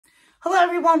Hello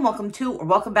everyone,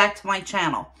 welcome back to my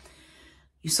channel.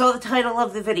 You saw the title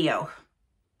of the video.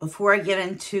 Before I get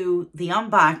into the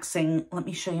unboxing, let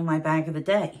me show you my bag of the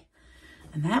day.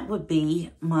 And that would be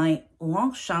my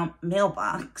Longchamp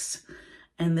mailbox.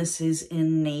 And this is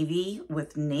in navy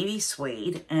with navy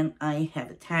suede. And I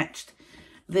have attached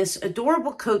this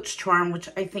adorable Coach charm, which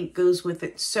I think goes with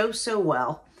it so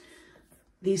well.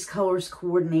 These colors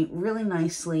coordinate really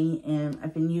nicely. And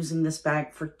I've been using this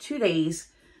bag for 2 days.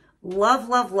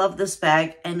 Love this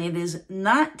bag, and it is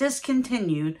not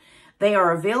discontinued. They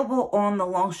are available on the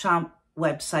Longchamp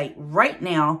website right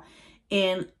now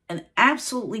in an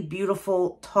absolutely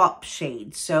beautiful taupe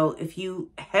shade. So if you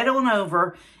head on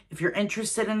over, if you're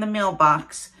interested in the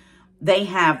mailbox, they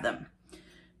have them.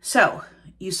 So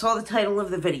you saw the title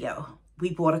of the video. We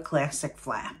bought a classic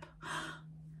flap.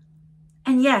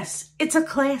 And yes, it's a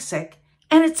classic,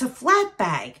 and it's a flat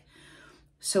bag.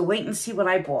 So wait and see what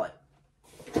I bought.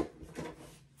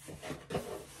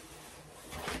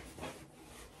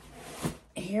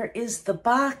 Here is the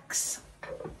box.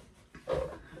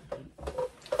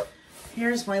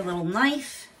 Here's my little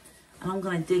knife, and I'm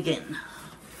going to dig in.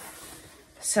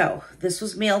 So, this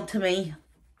was mailed to me.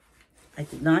 I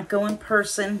did not go in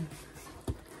person.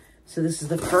 So, this is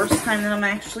the first time that I'm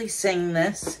actually seeing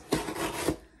this.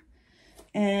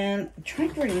 And I'm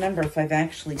trying to remember if I've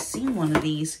actually seen one of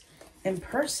these in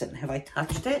person. Have I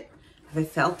touched it? Have I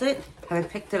felt it? Have I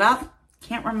picked it up?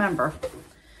 Can't remember.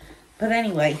 But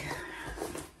anyway,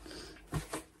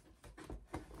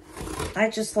 I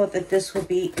just thought that this would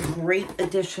be a great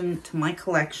addition to my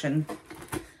collection,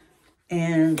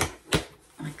 and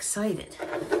I'm excited.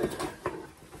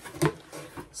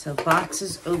 So box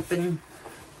is open.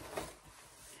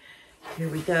 Here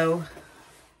we go.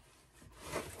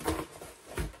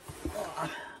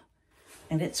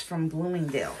 And it's from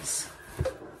Bloomingdale's.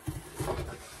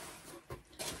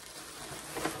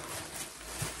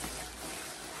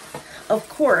 Of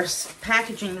course,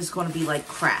 packaging is going to be like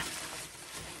crap.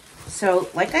 So,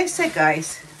 like I said,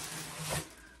 guys,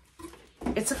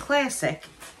 it's a classic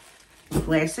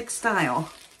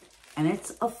style, and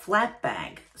it's a flat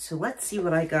bag. So let's see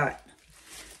what I got.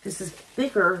 This is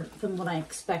bigger than what I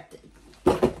expected.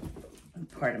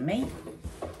 Pardon me.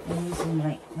 I'm using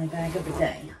my bag of the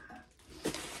day.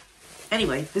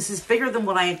 Anyway, this is bigger than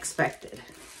what I expected.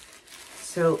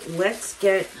 So let's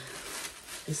get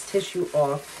this tissue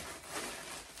off.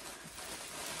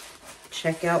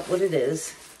 Check out what it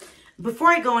is. Before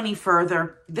I go any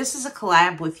further, this is a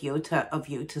collab with Yota of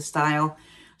Yota Style.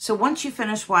 So once you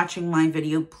finish watching my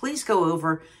video, please go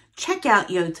over, check out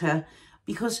Yota,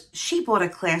 because she bought a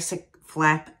classic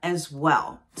flap as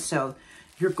well. So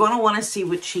you're going to want to see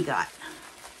what she got.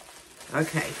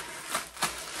 Okay.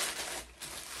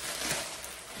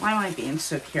 Why am I being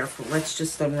so careful? Let's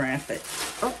just unwrap it.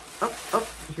 Oh,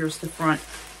 here's the front.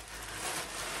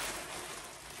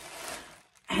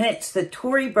 And it's the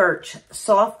Tory Burch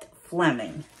Soft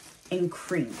Fleming in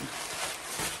cream.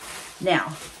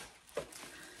 Now,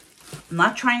 I'm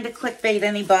not trying to clickbait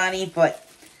anybody, but,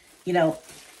 you know,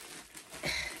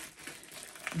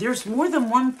 there's more than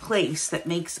one place that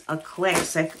makes a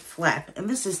classic flap, and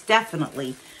this is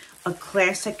definitely a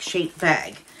classic shaped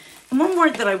bag. And one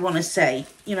word that I want to say,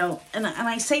 you know, and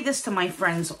I say this to my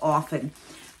friends often,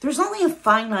 there's only a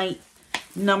finite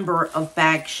number of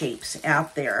bag shapes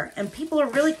out there, and people are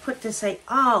really quick to say,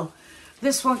 oh,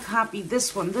 this one copied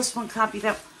this one copied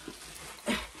that.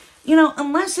 You know,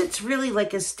 unless it's really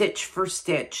like a stitch for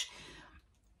stitch,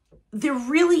 there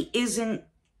really isn't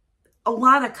a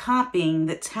lot of copying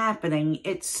that's happening.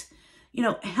 It's, you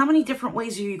know, how many different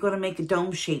ways are you going to make a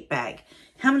dome-shaped bag?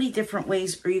 How many different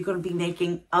ways are you going to be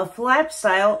making a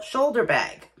flap-style shoulder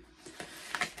bag?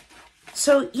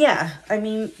 So, yeah, I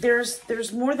mean,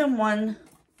 there's more than one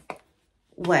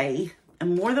way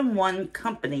and more than one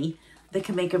company that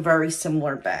can make a very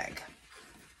similar bag.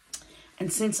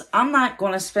 And since I'm not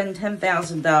going to spend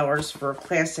 $10,000 for a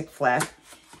classic flap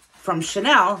from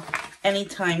Chanel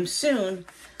anytime soon,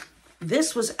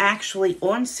 this was actually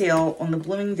on sale on the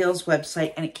Bloomingdale's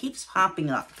website, and it keeps popping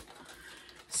up.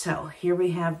 So here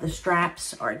we have the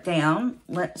straps are down.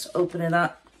 Let's open it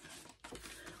up.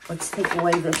 Let's take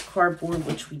away this cardboard,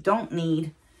 which we don't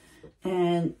need.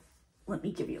 And let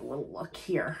me give you a little look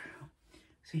here.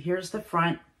 So here's the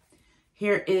front.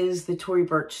 Here is the Tory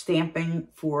Burch stamping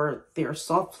for their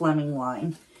Soft Fleming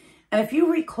line. And if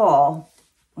you recall,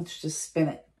 let's just spin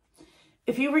it.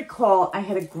 If you recall, I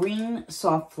had a green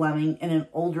Soft Fleming in an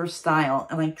older style,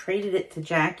 and I traded it to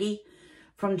Jackie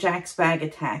from Jack's Bag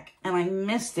Attack, and I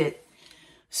missed it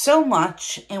so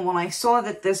much. And when I saw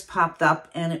that this popped up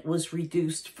and it was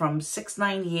reduced from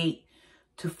 $6.98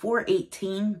 to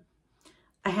 $4.18,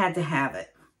 I had to have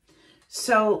it.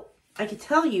 So I can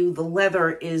tell you the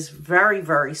leather is very,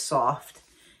 very soft.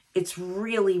 It's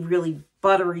really, really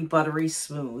buttery, buttery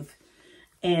smooth.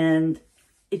 And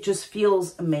it just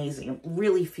feels amazing. It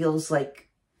really feels like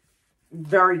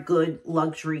very good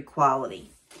luxury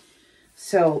quality.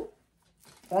 So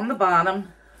on the bottom,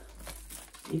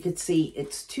 you can see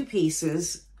it's 2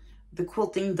 pieces. The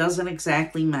quilting doesn't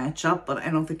exactly match up, but I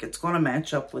don't think it's going to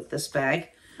match up with this bag.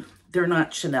 They're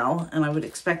not Chanel, and I would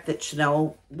expect that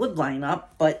Chanel would line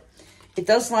up, but it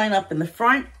does line up in the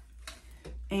front,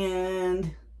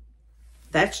 and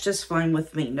that's just fine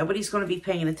with me. Nobody's going to be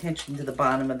paying attention to the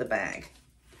bottom of the bag.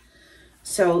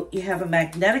 So you have a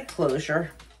magnetic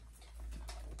closure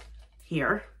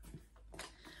here,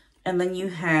 and then you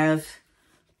have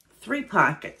 3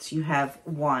 pockets. You have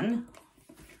 1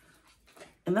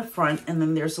 in the front, and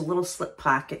then there's a little slip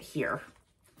pocket here.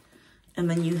 And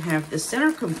then you have the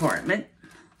center compartment,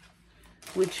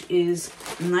 which is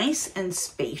nice and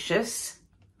spacious.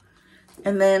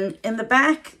 And then in the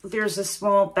back, there's a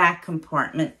small back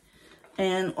compartment.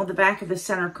 And on the back of the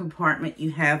center compartment,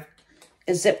 you have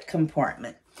a zip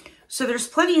compartment. So there's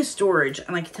plenty of storage.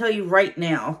 And I can tell you right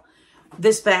now,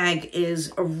 this bag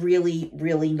is a really,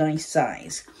 really nice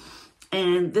size.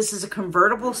 And this is a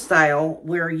convertible style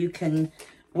where you can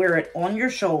wear it on your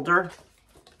shoulder,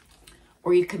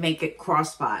 or you can make it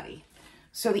crossbody.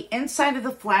 So the inside of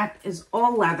the flap is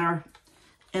all leather,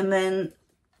 and then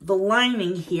the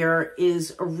lining here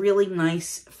is a really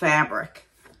nice fabric.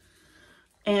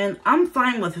 And I'm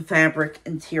fine with the fabric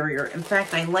interior. In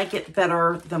fact, I like it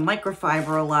better than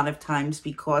microfiber a lot of times,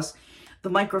 because the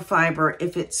microfiber,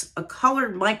 if it's a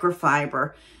colored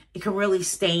microfiber, it can really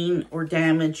stain or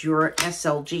damage your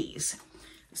SLGs.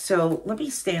 So let me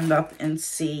stand up and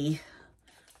see.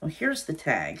 Well, here's the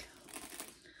tag.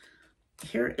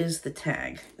 Here is the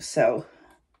tag. So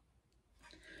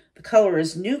the color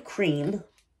is New Cream,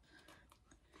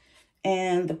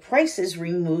 and the price is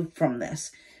removed from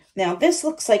this. Now this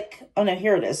looks like, oh no,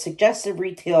 here it is. Suggested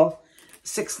retail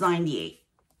 $6.98.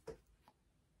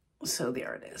 So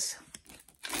there it is.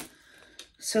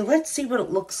 So let's see what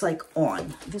it looks like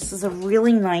on. This is a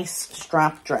really nice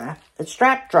strap drop.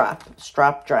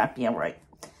 Yeah, right.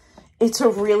 It's a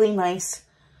really nice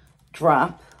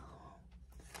drop.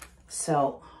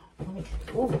 So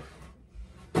let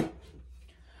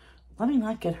me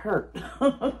not get hurt.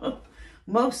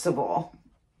 Most of all.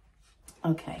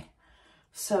 Okay.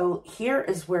 So here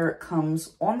is where it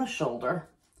comes on the shoulder.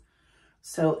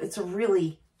 So it's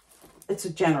a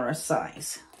generous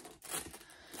size.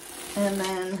 And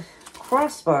then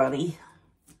crossbody,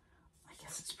 I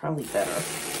guess it's probably better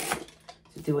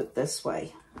to do it this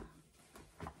way.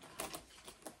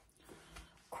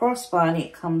 Crossbody,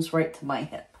 it comes right to my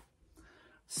hip.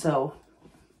 So,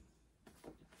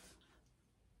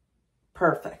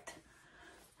 perfect.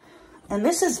 And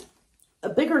this is a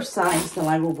bigger size than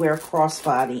I will wear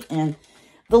crossbody. And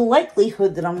the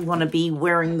likelihood that I'm going to be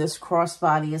wearing this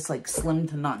crossbody is like slim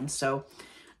to none. So,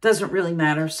 it doesn't really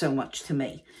matter so much to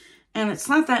me. And it's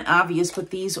not that obvious,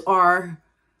 but these are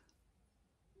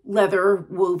leather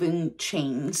woven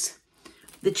chains.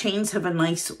 The chains have a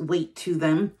nice weight to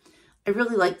them. I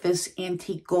really like this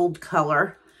antique gold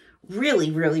color.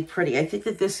 Really, really pretty. I think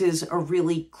that this is a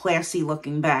really classy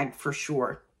looking bag for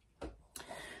sure.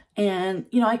 And,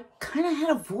 you know, I kind of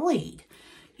had a void.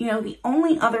 You know, the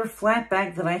only other flat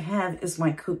bag that I have is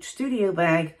my Coach Studio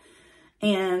bag.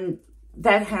 And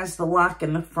that has the lock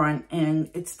in the front. And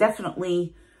it's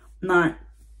definitely not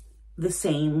the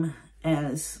same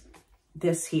as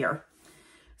this here.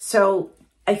 So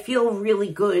I feel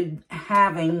really good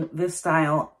having this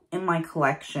style in my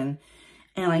collection.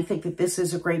 And I think that this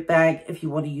is a great bag if you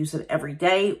want to use it every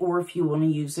day, or if you want to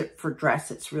use it for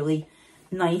dress. It's really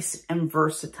nice and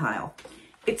versatile.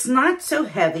 It's not so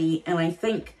heavy, and I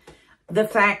think the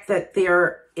fact that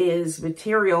there is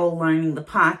material lining the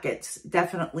pockets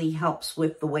definitely helps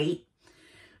with the weight.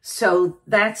 So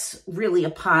that's really a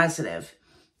positive.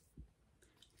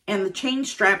 And the chain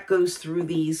strap goes through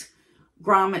these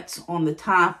grommets on the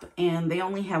top, and they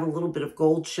only have a little bit of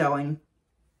gold showing.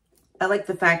 I like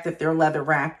the fact that they're leather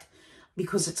wrapped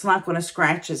because it's not going to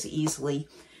scratch as easily.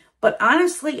 But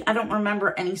honestly, I don't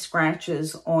remember any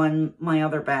scratches on my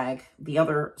other bag, the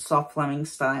other Soft Fleming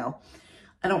style.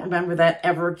 I don't remember that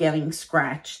ever getting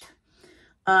scratched.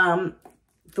 The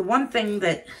one thing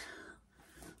that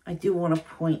I do want to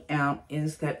point out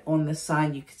is that on the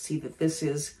side, you can see that this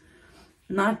is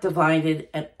not divided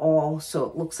at all. So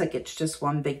it looks like it's just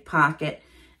one big pocket.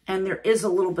 And there is a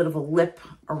little bit of a lip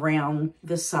around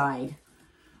the side.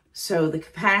 So the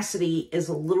capacity is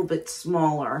a little bit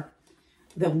smaller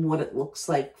than what it looks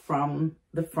like from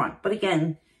the front. But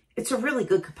again, it's a really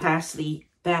good capacity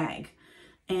bag,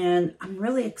 and I'm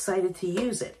really excited to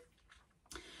use it.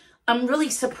 I'm really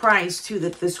surprised too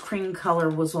that this cream color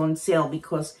was on sale,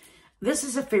 because this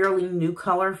is a fairly new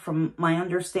color from my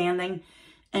understanding.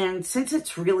 And since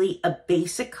it's really a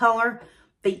basic color,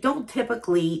 they don't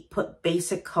typically put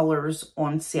basic colors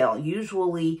on sale.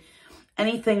 Usually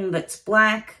anything that's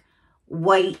black,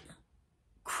 white,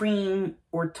 cream,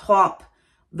 or taupe,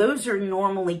 those are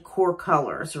normally core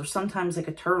colors, or sometimes like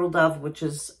a turtle dove, which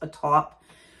is a taupe.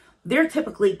 They're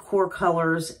typically core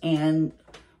colors, and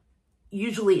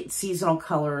usually it's seasonal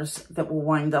colors that will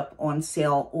wind up on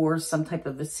sale, or some type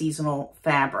of a seasonal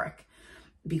fabric,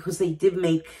 because they did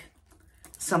make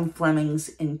some Flemings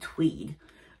in tweed.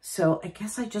 So I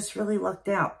guess I just really lucked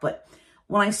out. But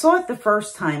when I saw it the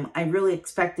first time, I really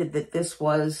expected that this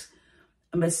was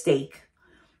a mistake.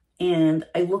 And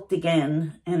I looked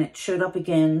again, and it showed up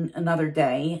again another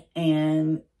day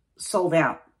and sold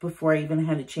out before I even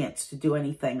had a chance to do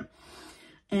anything.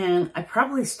 And I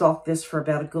probably stalked this for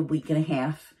about a good week and a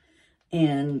half.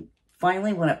 And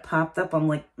finally, when it popped up, I'm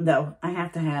like, no, I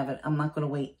have to have it. I'm not going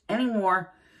to wait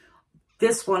anymore.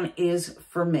 This one is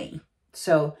for me.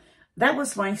 So that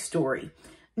was my story.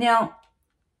 Now,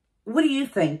 what do you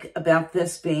think about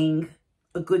this being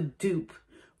a good dupe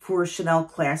for Chanel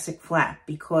Classic Flap?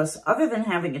 Because other than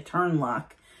having a turn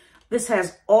lock, this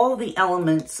has all the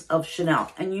elements of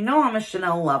Chanel. And you know I'm a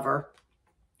Chanel lover.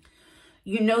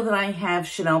 You know that I have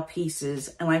Chanel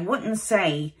pieces, and I wouldn't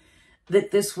say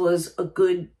that this was a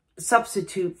good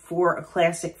substitute for a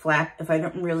classic flap if I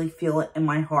didn't really feel it in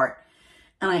my heart.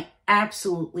 And I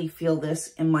absolutely feel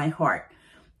this in my heart.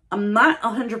 I'm not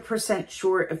 100%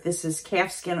 sure if this is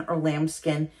calfskin or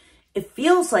lambskin. It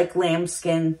feels like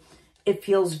lambskin. It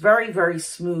feels very, very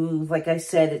smooth. Like I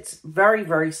said, it's very,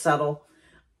 very supple.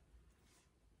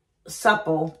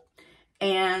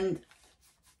 And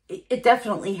it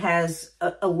definitely has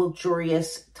a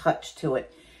luxurious touch to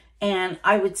it. And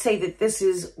I would say that this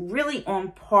is really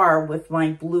on par with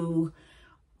my blue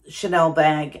Chanel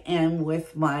bag and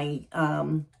with my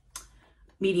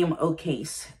medium O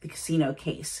case, the casino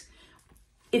case.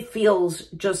 It feels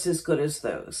just as good as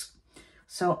those.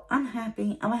 So I'm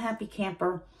happy. I'm a happy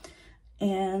camper.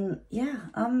 And yeah,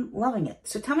 I'm loving it.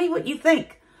 So tell me what you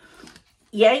think.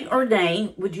 Yay or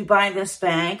nay, would you buy this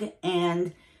bag?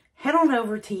 And head on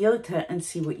over to Yota and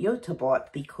see what Yota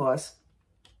bought, because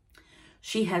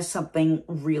she has something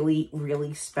really,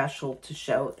 really special to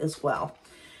show as well.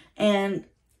 And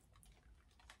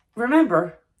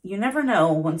remember, you never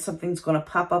know when something's going to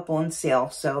pop up on sale.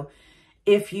 So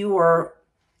if you are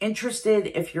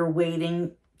interested, if you're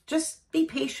waiting, just be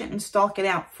patient and stalk it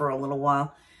out for a little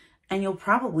while, and you'll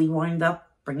probably wind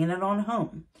up bringing it on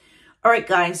home. All right,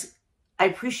 guys. I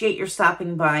appreciate your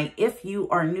stopping by. If you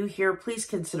are new here, please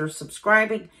consider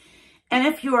subscribing. And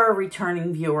if you are a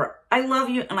returning viewer, I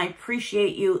love you and I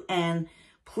appreciate you. And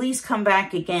please come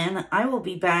back again. I will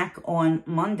be back on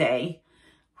Monday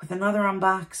with another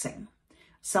unboxing.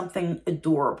 Something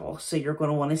adorable. So you're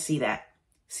going to want to see that.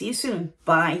 See you soon.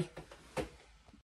 Bye.